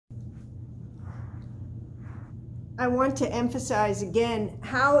I want to emphasize again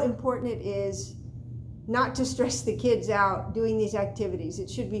how important it is not to stress the kids out doing these activities. It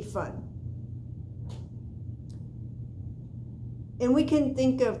should be fun. And we can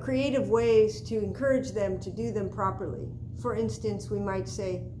think of creative ways to encourage them to do them properly. For instance, we might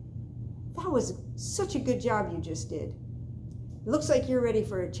say, "That was such a good job you just did. It looks like you're ready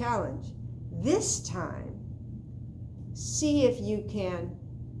for a challenge. This time, see if you can,"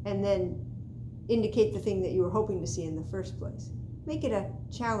 and then indicate the thing that you were hoping to see in the first place. Make it a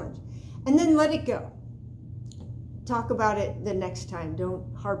challenge. And then let it go. Talk about it the next time.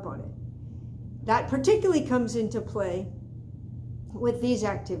 Don't harp on it. That particularly comes into play with these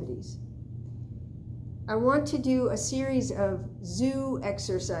activities. I want to do a series of zoo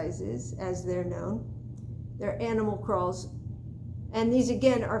exercises, as they're known. They're animal crawls. And these,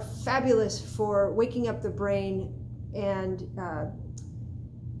 again, are fabulous for waking up the brain and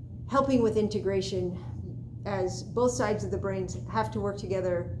helping with integration, as both sides of the brains have to work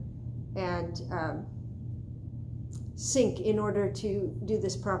together and sync in order to do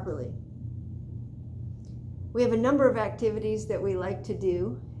this properly. We have a number of activities that we like to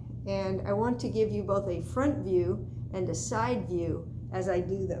do, and I want to give you both a front view and a side view as I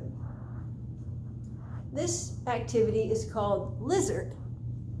do them. This activity is called lizard,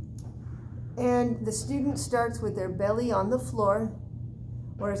 and the student starts with their belly on the floor,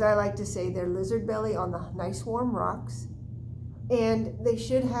 or as I like to say, their lizard belly on the nice warm rocks, and they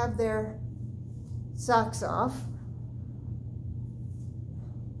should have their socks off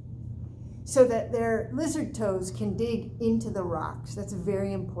so that their lizard toes can dig into the rocks. That's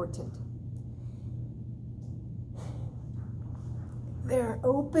very important. Their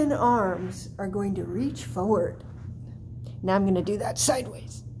open arms are going to reach forward. Now I'm going to do that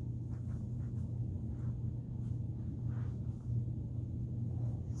sideways.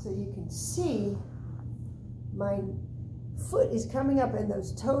 So you can see my foot is coming up and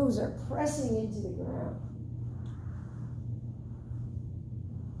those toes are pressing into the ground.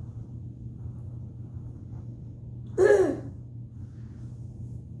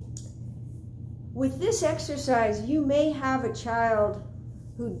 With this exercise, you may have a child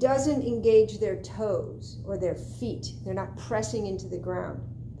who doesn't engage their toes or their feet. They're not pressing into the ground.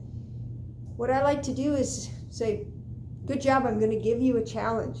 What I like to do is say, "Good job, I'm going to give you a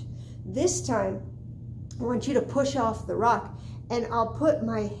challenge. This time, I want you to push off the rock, and I'll put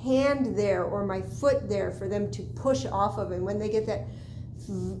my hand there or my foot there for them to push off of. And when they get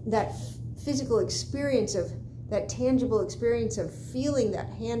that physical experience of that tangible experience of feeling that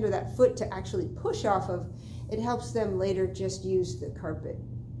hand or that foot to actually push off of, it helps them later just use the carpet."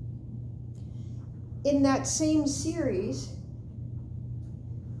 In that same series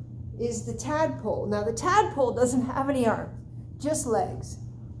is the tadpole. Now the tadpole doesn't have any arms, just legs.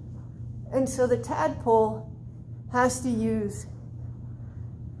 And so the tadpole has to use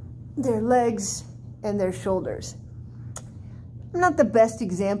their legs and their shoulders. I'm not the best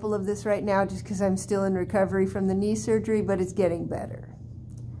example of this right now just because I'm still in recovery from the knee surgery, but it's getting better.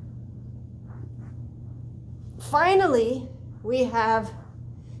 Finally, we have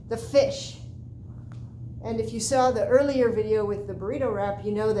the fish. And if you saw the earlier video with the burrito wrap,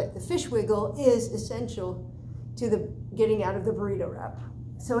 you know that the fish wiggle is essential to the getting out of the burrito wrap.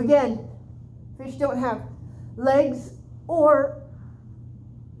 So again, fish don't have legs or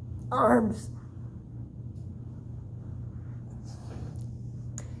arms.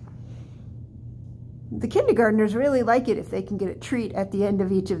 The kindergartners really like it if they can get a treat at the end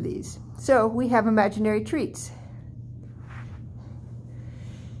of each of these. So we have imaginary treats.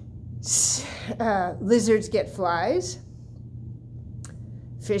 Lizards get flies,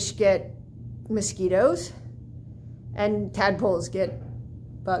 fish get mosquitoes, and tadpoles get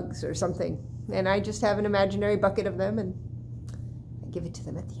bugs or something. And I just have an imaginary bucket of them and I give it to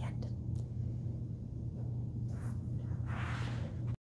them at the end.